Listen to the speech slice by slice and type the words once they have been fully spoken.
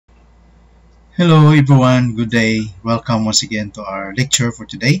Hello everyone, good day. Welcome once again to our lecture for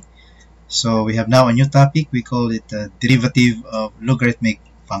today. So we have now a new topic. We call it the derivative of logarithmic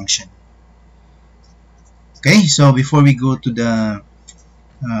function. Okay, so before we go to the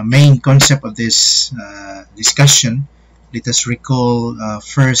main concept of this discussion, let us recall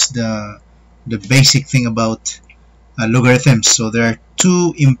first the basic thing about logarithms. So there are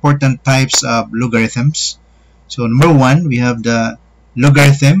two important types of logarithms. So number one, we have the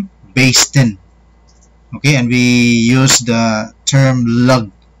logarithm base 10. Okay, and we use the term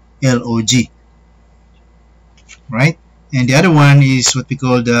log, L-O-G, right? And the other one is what we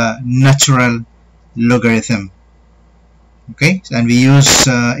call the natural logarithm. Okay, and we use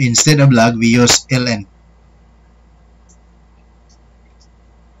instead of log, we use ln.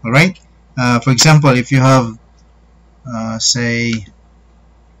 All right. For example, if you have say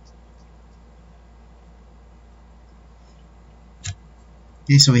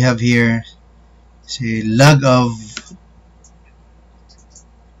okay, so we have here say log of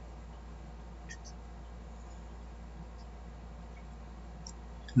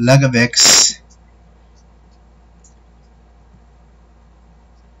x.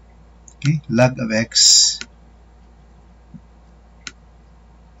 Okay, log of x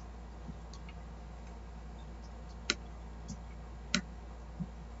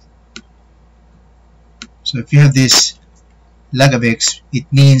so if you have this log of x, it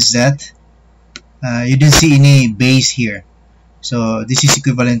means that you didn't see any base here. So this is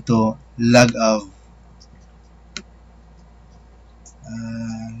equivalent to log of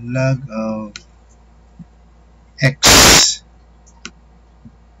x,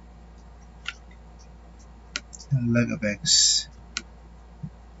 log of x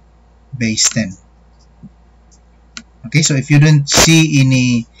base 10. Okay, so if you don't see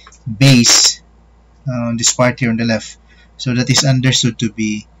any base on this part here on the left, so that is understood to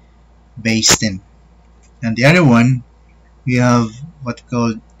be base 10. And the other one, we have what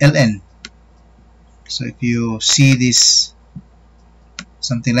called ln. So if you see this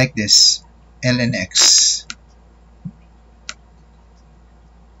something like this, ln x,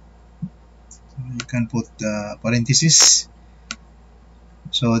 you can put parentheses.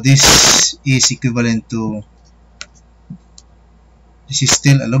 So this is equivalent to, this is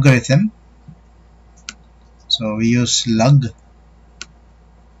still a logarithm, so we use log.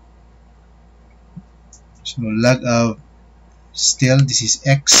 So log of still, this is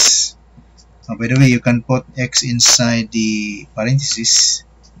x. By the way, you can put x inside the parentheses.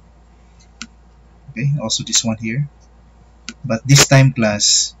 Okay, also this one here. But this time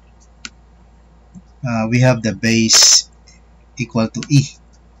class, we have the base equal to e.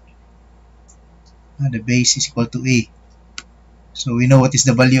 The base is equal to e. So we know what is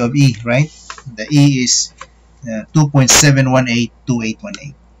the value of e, right? The e is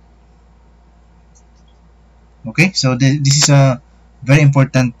 2.7182818. Okay, so this is a very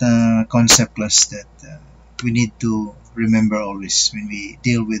important concept class that we need to remember always when we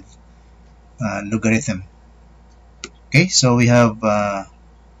deal with logarithm. Okay, so we have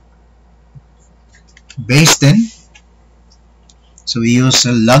base 10. So we use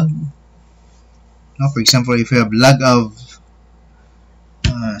a log. Now, for example, if you have log of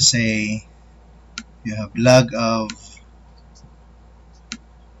say you have log of,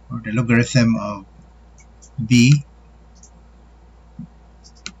 or the logarithm of b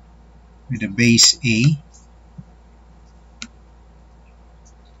with the base a,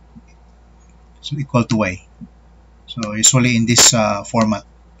 so equal to y. So usually in this format.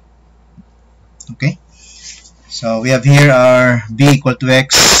 Okay, so we have here our b equal to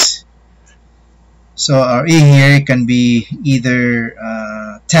x. So our e here can be either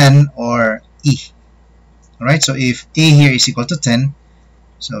 10 or e. Alright, so if a here is equal to 10,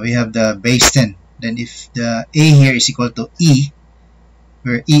 so we have the base 10. Then if the a here is equal to e,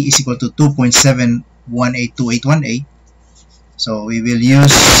 where e is equal to 2.7182818, so we will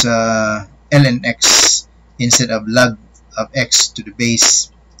use ln x instead of log of x to the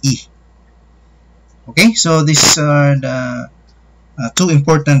base e. Okay, so these are the two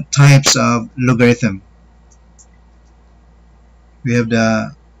important types of logarithm. We have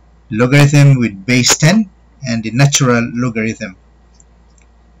the logarithm with base 10 and the natural logarithm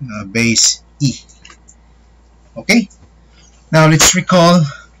base e. Okay, now let's recall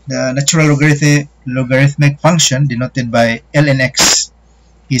the natural logarithmic function denoted by ln x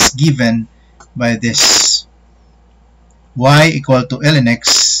is given by this: y equal to ln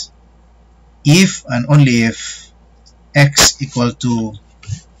x if and only if x equal to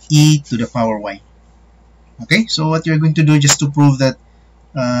e to the power y. Okay, so what you're going to do just to prove that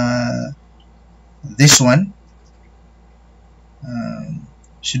this one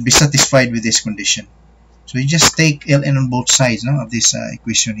should be satisfied with this condition. So you just take ln on both sides, no, of this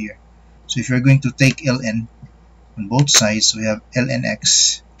equation here. So if you're going to take ln on both sides, so we have ln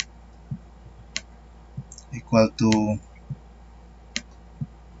x equal to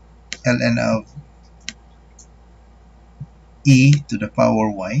ln of e to the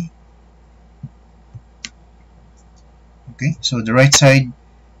power y. Okay, so the right side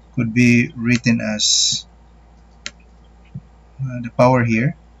could be written as the power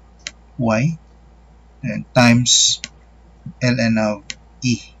here, y, and times ln of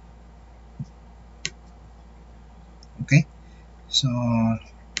e. Okay, so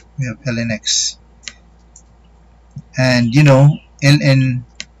we have ln x, and you know ln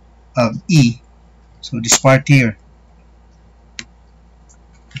of e, so this part here,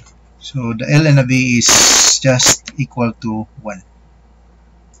 so the ln of e is just equal to 1.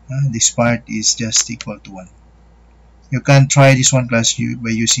 This part is just equal to 1. You can try this one class by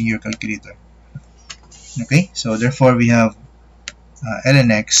using your calculator. Okay, so therefore we have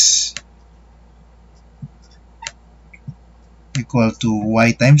ln x equal to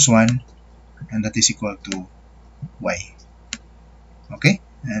y times 1, and that is equal to y. Okay,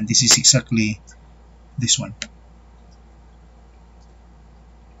 and this is exactly this one.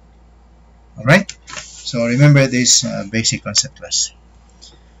 Alright, so remember this basic concept class.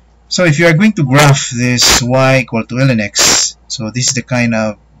 So if you are going to graph this y equal to ln x, so this is the kind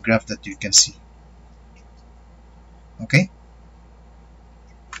of graph that you can see. Okay,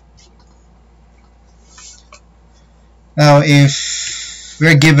 now if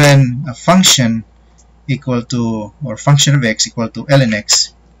we're given a function equal to, or function of x equal to ln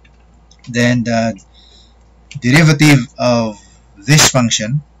x, then the derivative of this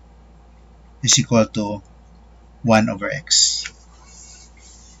function is equal to 1 over x.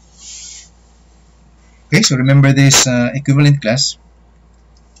 Okay, so remember this equivalent class,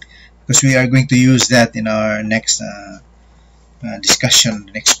 because we are going to use that in our next discussion,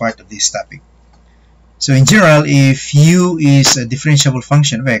 the next part of this topic. So in general, if u is a differentiable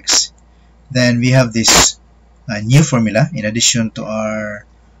function of x, then we have this new formula in addition to our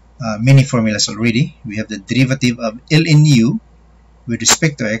many formulas already. We have the derivative of ln u with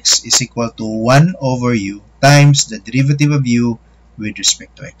respect to x is equal to 1 over u times the derivative of u with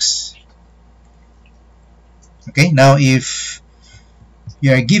respect to x. Okay, now if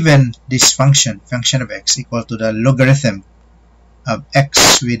you are given this function of x equal to the logarithm of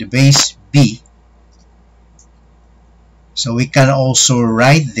x with the base b, so we can also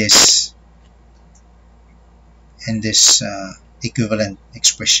write this in this equivalent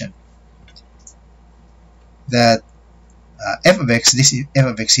expression, that f of x, this is f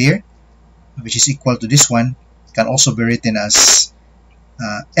of x here, which is equal to this one, can also be written as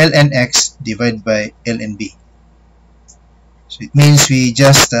ln x divided by ln b. So it means we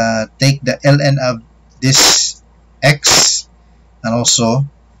just take the ln of this x and also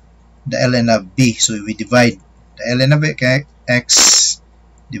the ln of b. So we divide the ln of x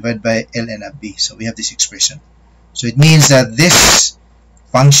divided by ln of b. So we have this expression. So it means that this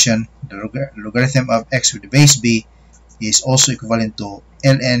function, the logarithm of x with the base b, is also equivalent to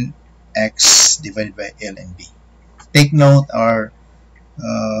ln x divided by ln b. Take note, our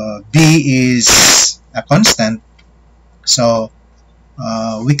b is a constant, so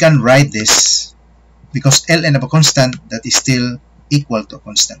we can write this, because ln of a constant, that is still equal to a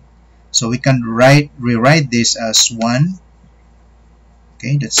constant. So we can rewrite this as 1.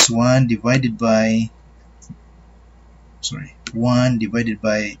 Okay, that's 1 divided by, 1 divided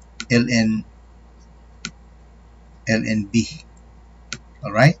by ln b.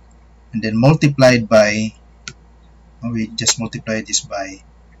 Alright, and then multiplied by, we just multiply this by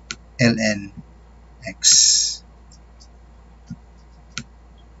ln x.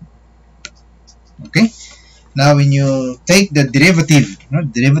 Okay, now when you take the derivative,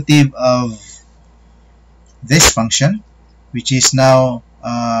 derivative of this function, which is now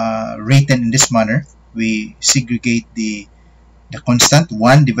written in this manner, we segregate the constant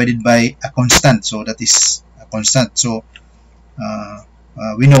 1 divided by a constant, so that is a constant. So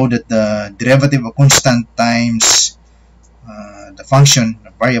we know that the derivative of constant times the function,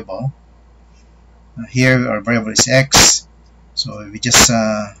 the variable, here our variable is x, so we just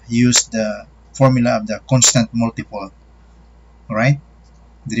use the formula of the constant multiple. Alright,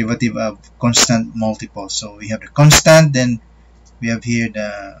 derivative of constant multiple. So we have the constant, then we have here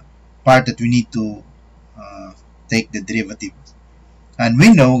the part that we need to take the derivative. And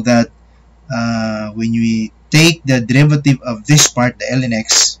we know that when we take the derivative of this part, the ln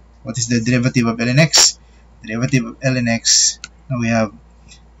x, what is the derivative of ln x? Derivative of ln x, now we have,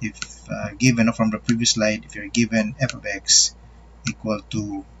 if given from the previous slide, if you're given f of x equal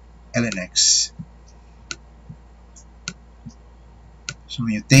to ln x. So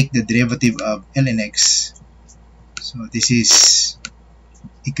when you take the derivative of ln x, so this is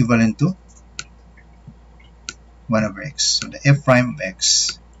equivalent to 1 over x. So the f prime of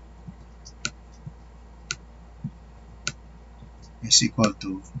x is equal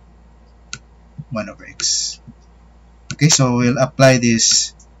to 1 over x. Okay, so we'll apply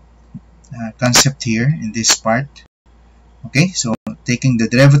this concept here in this part. Okay, so taking the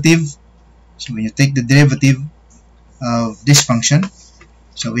derivative, so when you take the derivative of this function,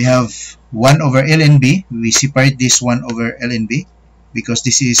 so we have 1 over ln b. We separate this 1 over ln b because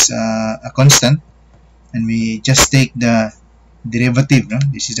this is a constant, and we just take the derivative. No?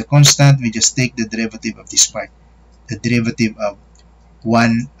 This is a constant, we just take the derivative of this part, the derivative of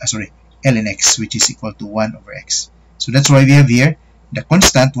ln x, which is equal to 1 over x. So that's why we have here the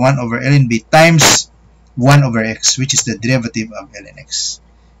constant 1 over ln b times 1 over x, which is the derivative of ln x.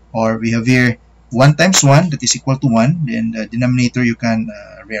 Or we have here 1 times 1, that is equal to 1. Then the denominator you can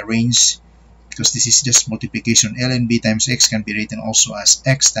rearrange, because this is just multiplication. ln b times x can be written also as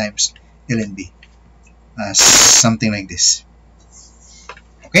x times ln b, something like this.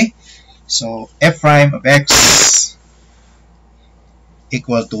 Okay, so f prime of x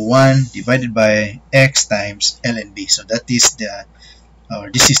equal to 1 divided by x times ln b. So that is the, or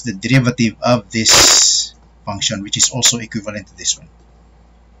this is the derivative of this function, which is also equivalent to this one.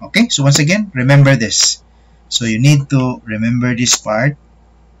 Okay, so once again, remember this. So you need to remember this part,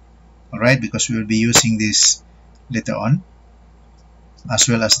 alright, because we will be using this later on, as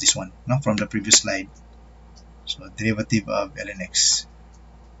well as this one, no, from the previous slide. So derivative of ln x.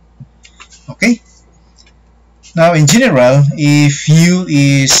 Okay. Now in general, if u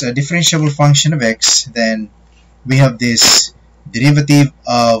is a differentiable function of x, then we have this derivative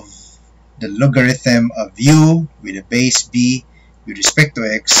of the logarithm of u with a base b with respect to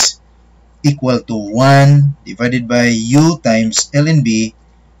x equal to 1 divided by u times ln b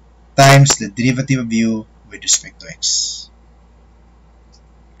times the derivative of u with respect to x.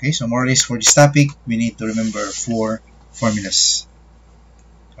 Okay, so more or less for this topic, we need to remember 4 formulas.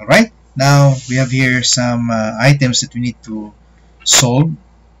 Alright, now we have here some items that we need to solve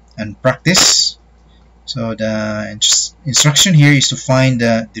and practice. So the instruction here is to find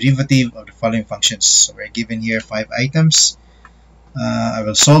the derivative of the following functions. So we're given here 5 items. I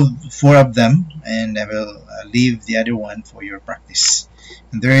will solve 4 of them, and I will leave the other one for your practice.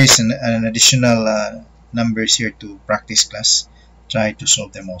 And there is an additional numbers here to practice class. Try to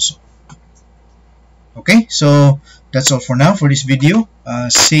solve them also. Okay, so that's all for now for this video.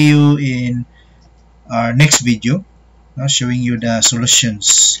 See you in our next video, showing you the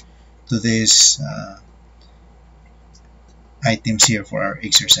solutions to these items here for our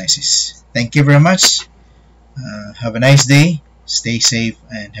exercises. Thank you very much. Have a nice day. Stay safe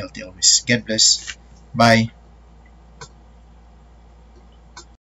and healthy always. God bless. Bye.